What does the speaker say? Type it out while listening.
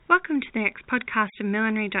welcome to the next podcast of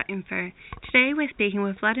millinery.info. Today we're speaking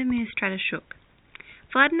with Vladimir Stratushuk.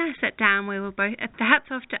 Vlad and I sat down. We were both at the Hats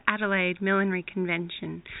Off to Adelaide Millinery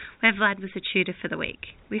Convention, where Vlad was a tutor for the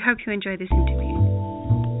week. We hope you enjoy this interview.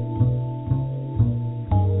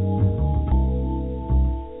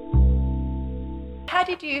 How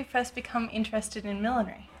did you first become interested in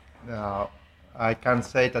millinery? I can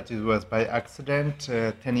say that it was by accident.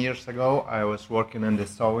 10 years ago, I was working in the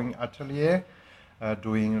sewing atelier,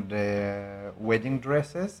 doing the wedding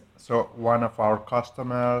dresses. So one of our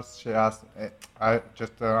customers, she asked,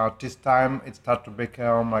 at this time, it started to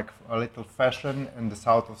become like a little fashion in the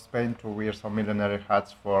south of Spain to wear some millinery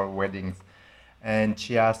hats for weddings. And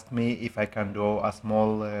she asked me if I can do a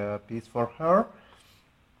small piece for her,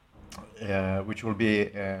 which will be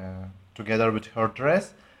together with her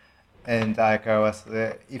dress. And like I was,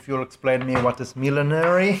 if you'll explain me what is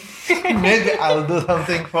millinery, maybe I'll do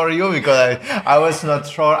something for you, because I was not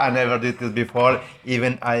sure. I never did it before.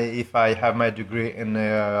 Even if I have my degree in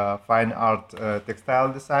fine art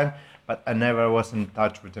textile design, but I never was in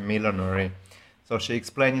touch with the millinery. So she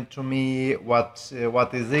explained it to me what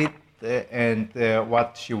is it and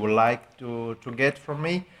what she would like to get from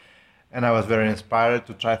me. And I was very inspired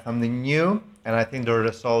to try something new, and I think the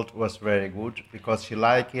result was very good because she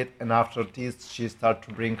liked it. And after this, she started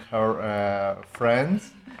to bring her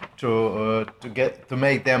friends to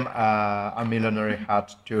make them a millinery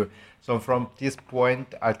hat too. So from this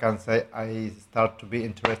point, I can say I start to be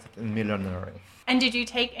interested in millinery. And did you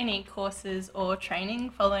take any courses or training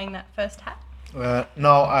following that first hat?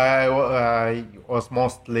 No, I was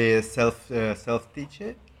mostly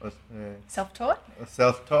self-teaching. Self-taught?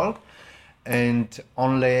 Self-taught. And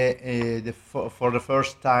only for the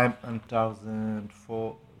first time in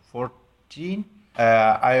 2014,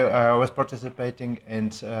 I was participating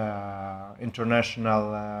in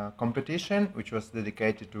international competition, which was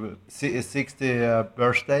dedicated to 60th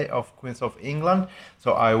birthday of Queens of England.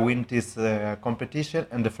 So I win this competition,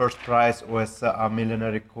 and the first prize was a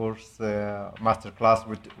millinery course masterclass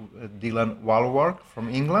with Dylan Walwork from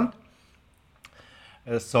England.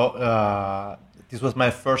 This was my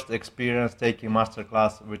first experience taking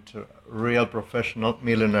masterclass with real professional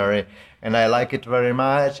millinery, and I like it very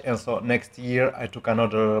much. And so next year I took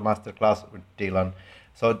another masterclass with Dylan.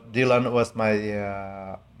 So Dylan was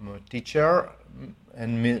my teacher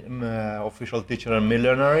and official teacher in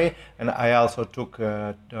millinery, and I also took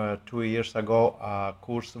 2 years ago a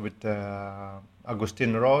course with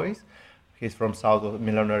Agustin Royce. He's from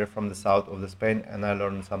millinery from the south of Spain, and I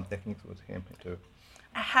learned some techniques with him too.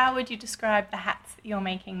 How would you describe the hats that you're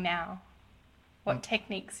making now? What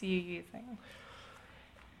techniques are you using?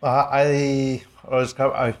 I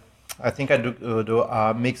think I do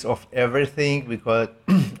a mix of everything, because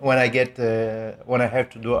when I have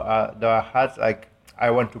to do a hat, like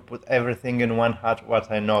I want to put everything in one hat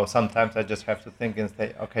what I know. Sometimes I just have to think and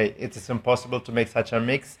say, okay, it is impossible to make such a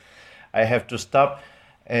mix. I have to stop,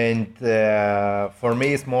 and for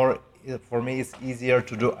me it's easier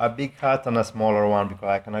to do a big hat than a smaller one, because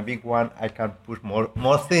like on a big one I can put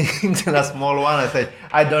more things in a small one.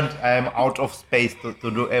 I am out of space to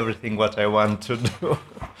do everything what I want to do.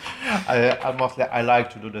 I like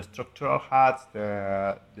to do the structural hats,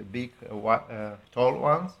 the big tall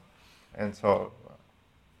ones, and so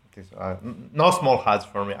no small hats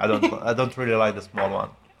for me. I don't really like the small one.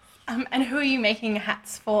 And who are you making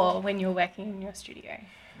hats for when you're working in your studio?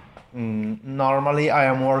 Normally, I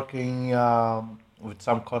am working with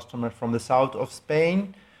some customers from the south of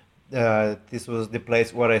Spain. This was the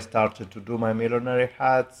place where I started to do my millinery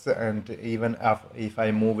hats, and even if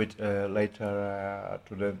I move it later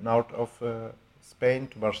to the north of Spain,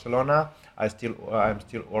 to Barcelona, I'm still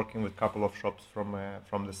working with a couple of shops from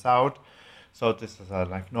the south. So this is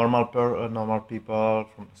like normal people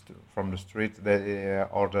from the street. They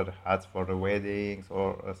order hats for the weddings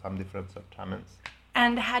or some different ceremonies.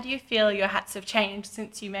 And how do you feel your hats have changed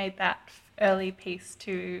since you made that early piece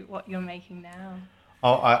to what you're making now?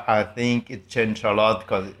 Oh, I think it changed a lot,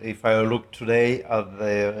 because if I look today at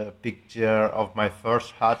the picture of my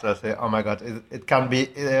first hat, I say, oh my God, it can't be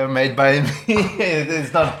made by me.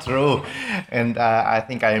 It's not true. And I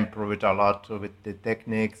think I improved it a lot with the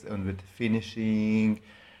techniques and with the finishing.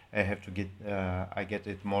 I have to get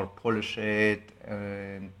it more polished,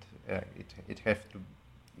 and it has to.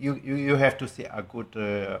 You have to see a good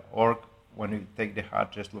work when you take the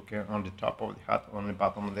hat. Just looking on the top of the hat, on the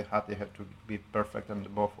bottom of the hat, you have to be perfect in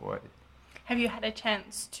both ways. Have you had a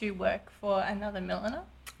chance to work for another milliner?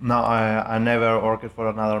 No, I never worked for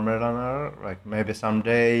another milliner. Like maybe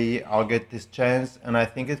someday I'll get this chance, and I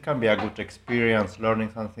think it can be a good experience, learning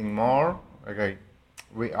something more. Okay,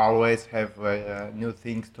 we always have new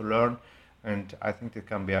things to learn, and I think it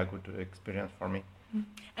can be a good experience for me.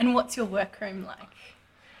 And what's your workroom like?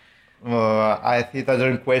 I think the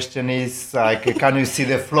other question is like, can you see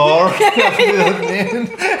the floor?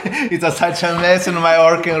 It's such a mess in my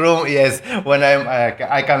working room. Yes, when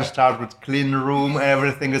I can start with clean room,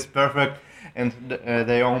 everything is perfect, and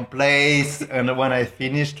their own place. And when I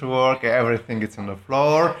finish to work, everything is on the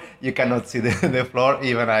floor. You cannot see the floor.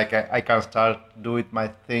 Even I can start doing my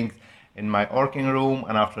things in my working room,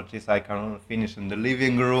 and after this I can finish in the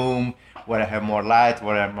living room where I have more light,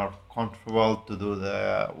 where I'm more comfortable to do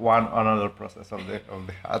the one or another process of the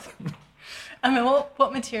hat. I mean,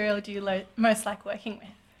 what material do you most like working with?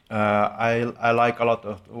 I like a lot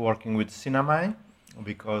of working with Cinnamide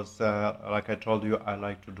because, like I told you, I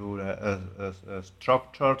like to do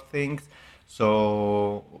structured things.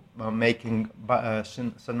 So making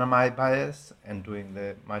Cinnamide bias and doing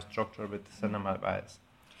my structure with Cinnamide bias.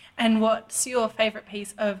 And what's your favorite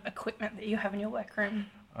piece of equipment that you have in your workroom?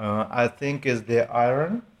 I think is the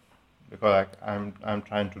iron, because I'm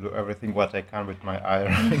trying to do everything what I can with my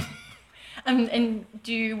iron. And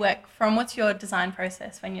do you work from, what's your design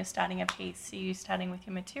process when you're starting a piece? Are you starting with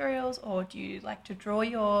your materials, or do you like to draw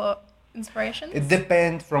your inspirations? It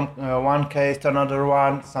depends from one case to another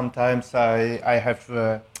one. Sometimes I have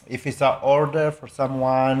to, if it's an order for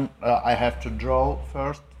someone, I have to draw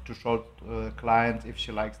first to show the client if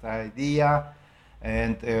she likes the idea,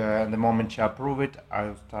 and the moment she approves it,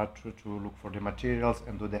 I'll start to look for the materials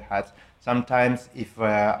and do the hats. Sometimes if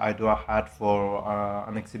I do a hat for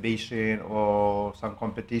an exhibition or some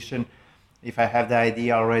competition, if I have the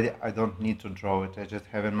idea already, I don't need to draw it. I just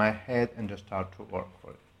have it in my head and just start to work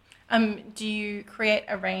for it. Do you create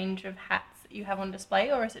a range of hats that you have on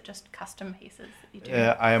display, or is it just custom pieces that you do?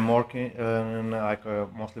 I am working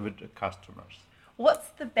mostly with customers. What's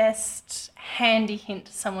the best handy hint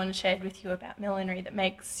someone shared with you about millinery that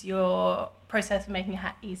makes your process of making a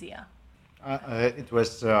hat easier? It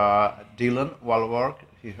was Dylan Wallwork.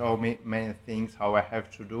 He showed me many things how I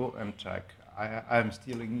have to do, and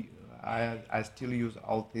I still use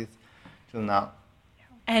all this till now.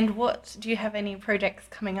 And what do you have any projects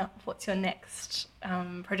coming up? What's your next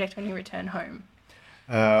project when you return home?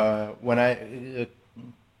 When I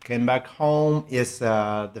came back home, yes,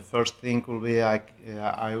 the first thing will be like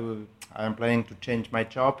I am planning to change my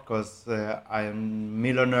job because I am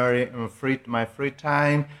millionaire in my free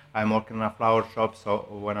time. I'm working in a flower shop, so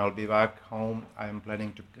when I'll be back home, I am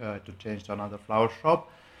planning to change to another flower shop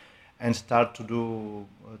and start to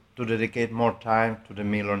dedicate more time to the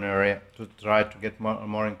millionaire, to try to get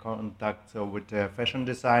more in contact with fashion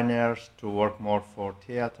designers, to work more for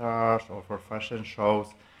theaters or for fashion shows.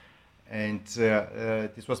 And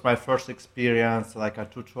this was my first experience, like a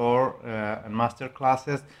tutor and master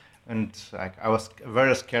classes, and like I was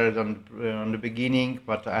very scared on the beginning,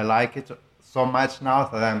 but I like it so much now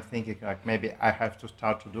that I'm thinking like maybe I have to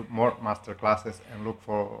start to do more master classes and look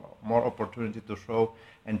for more opportunity to show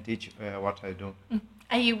and teach what I do.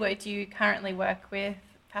 Do you currently work with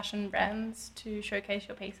fashion brands to showcase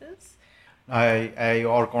your pieces? I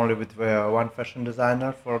work only with one fashion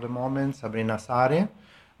designer for the moment, Sabrina Sari.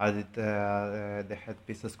 I did the head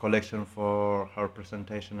pieces collection for her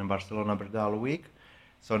presentation in Barcelona Bridal Week.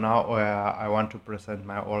 So now I want to present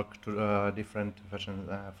my work to different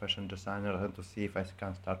fashion designers and to see if I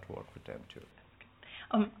can start to work with them too.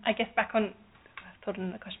 I guess back on, I thought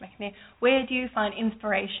another question back in there. Where do you find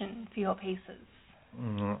inspiration for your pieces?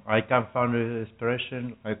 I can find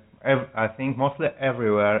inspiration, I think mostly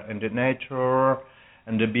everywhere, in the nature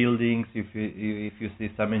and the buildings. If you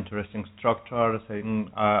see some interesting structure,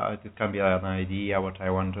 saying it can be an idea what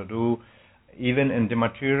I want to do. Even in the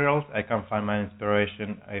materials, I can find my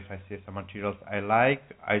inspiration. If I see some materials I like,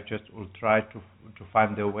 I just will try to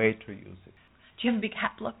find a way to use it. Do you have a big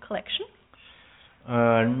hat block collection?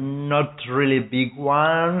 Not really big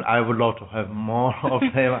one. I would love to have more of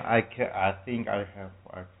them. I think I have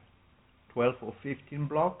like 12 or 15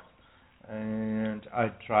 blocks, and I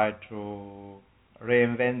try to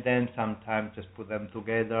reinvent them. Sometimes just put them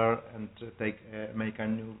together and make a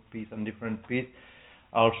new piece, a different piece.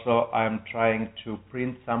 Also, I'm trying to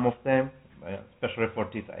print some of them, especially for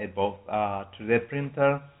this. I bought a 3D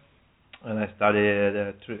printer, and I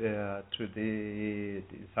studied through the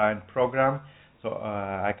design program, so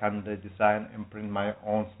I can design and print my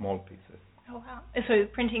own small pieces. Oh wow! So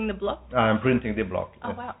printing the block? I'm printing the block. Oh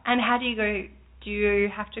yes. wow! And how do you go? Do you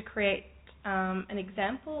have to create an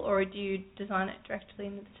example, or do you design it directly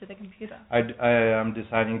into the computer? I am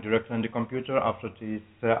designing directly on the computer. After this,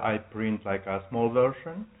 I print like a small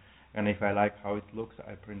version, and if I like how it looks,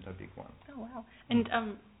 I print a big one. Oh wow! And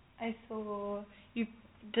I saw you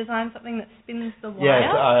designed something that spins the wire.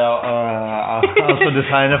 Yes, I also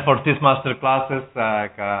designed for these master classes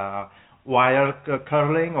like wire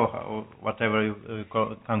curling or whatever you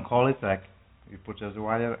can call it. Like you put as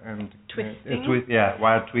wire and Twisting.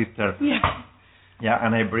 wire twister. Yeah. Yeah,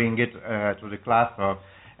 and I bring it to the class, so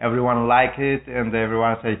everyone like it, and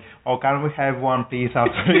everyone say, "Oh, can we have one piece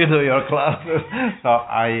after you do your classes?" So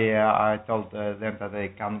I told them that they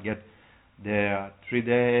can get the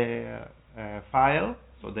 3D file,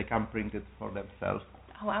 so they can print it for themselves.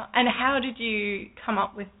 Oh, wow. And how did you come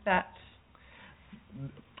up with that?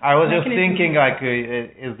 I was just thinking, like,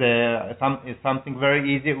 is something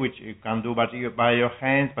very easy which you can do by your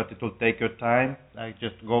hands, but it will take your time. Like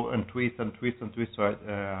just go and twist and twist and twist. So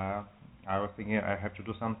I was thinking I have to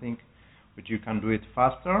do something which you can do it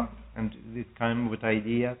faster, and this came with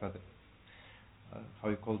idea that how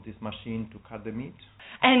you call this machine to cut the meat.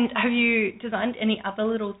 And have you designed any other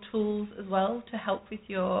little tools as well to help with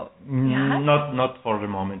your Not for the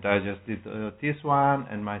moment. I just did this one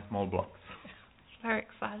and my small blocks. Very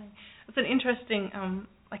exciting. It's an interesting,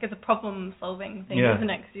 it's a problem-solving thing, isn't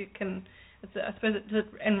it? Because you can, I suppose it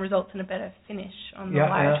end results in a better finish on the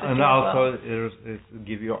wire twisting and also as well. it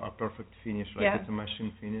give you a perfect finish, it's a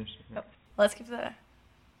machine finish. Yep. Let's give the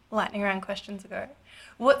lightning round questions a go.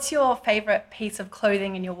 What's your favourite piece of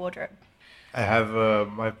clothing in your wardrobe? I have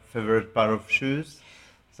my favorite pair of shoes.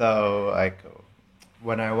 So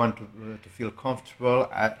when I want to feel comfortable,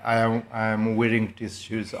 I am wearing these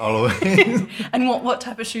shoes always. And what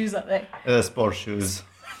type of shoes are they? Sport shoes.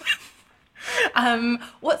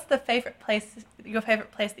 What's your favorite place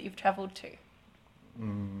that you've travelled to?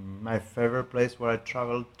 My favorite place where I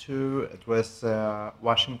traveled to, it was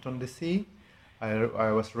Washington DC.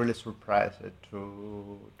 I was really surprised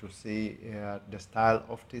to see the style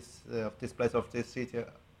of this place, of this city.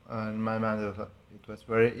 In my mind, it was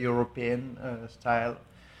very European style,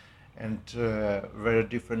 and very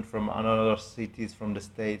different from other cities from the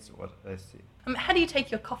States. What I see. How do you take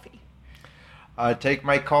your coffee? I take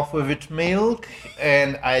my coffee with milk,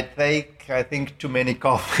 and I think too many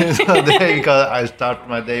coffees a day because I start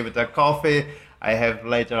my day with a coffee. I have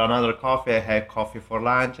later another coffee. I have coffee for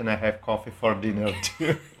lunch, and I have coffee for dinner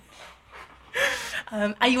too.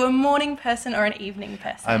 Are you a morning person or an evening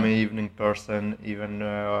person? I'm an evening person. Even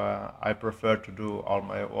I prefer to do all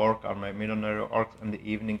my work, all my millinery work in the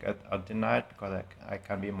evening at the night because I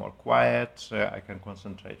can be more quiet. I can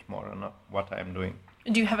concentrate more on what I'm doing.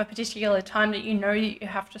 Do you have a particular time that you know that you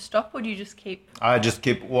have to stop, or do you just keep? I just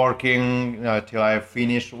keep working till I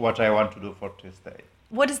finish what I want to do for this day.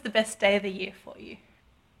 What is the best day of the year for you?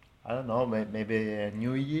 I don't know. Maybe a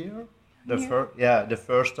New Year. The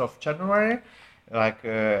 1st of January.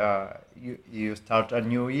 You start a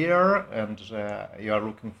new year and you are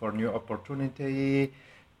looking for new opportunity,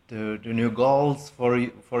 to new goals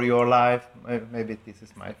for your life. Maybe this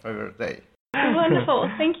is my favorite day. Wonderful.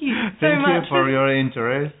 Thank you so much. Thank you for your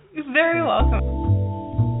interest. You're very welcome.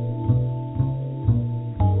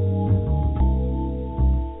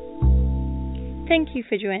 Thank you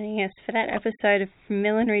for joining us for that episode of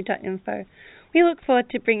Millinery.info. We look forward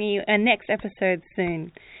to bringing you our next episode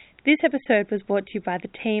soon. This episode was brought to you by the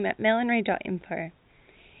team at Millinery.info.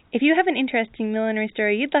 If you have an interesting millinery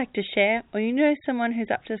story you'd like to share, or you know someone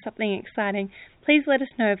who's up to something exciting, please let us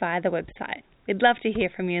know via the website. We'd love to hear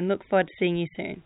from you and look forward to seeing you soon.